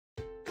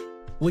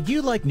Would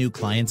you like new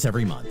clients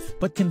every month,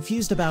 but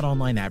confused about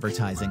online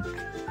advertising?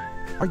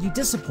 Are you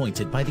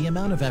disappointed by the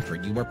amount of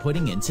effort you are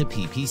putting into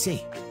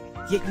PPC,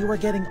 yet you are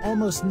getting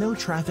almost no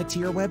traffic to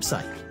your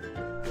website?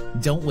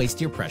 Don't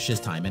waste your precious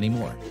time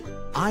anymore.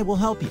 I will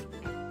help you.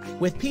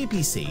 With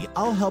PPC,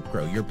 I'll help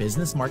grow your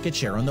business market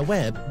share on the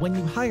web when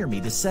you hire me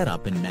to set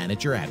up and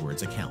manage your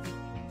AdWords account.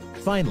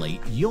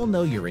 Finally, you'll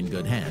know you're in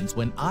good hands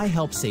when I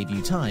help save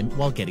you time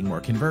while getting more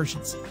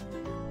conversions.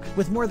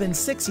 With more than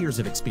 6 years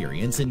of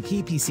experience in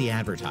PPC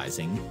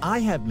advertising, I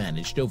have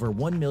managed over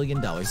 $1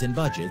 million in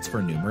budgets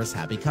for numerous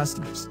happy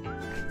customers,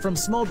 from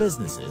small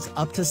businesses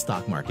up to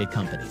stock market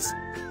companies.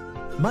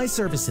 My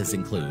services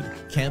include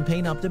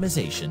campaign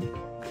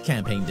optimization,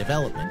 campaign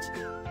development,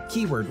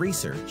 keyword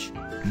research,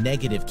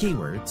 negative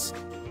keywords,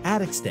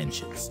 ad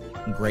extensions,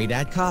 great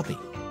ad copy,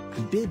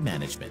 bid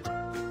management,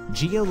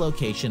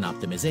 geolocation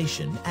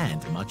optimization,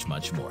 and much,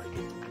 much more.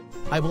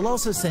 I will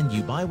also send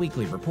you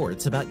bi-weekly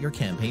reports about your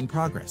campaign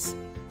progress.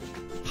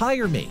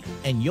 Hire me,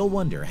 and you'll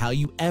wonder how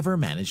you ever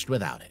managed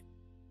without it.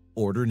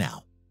 Order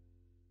now.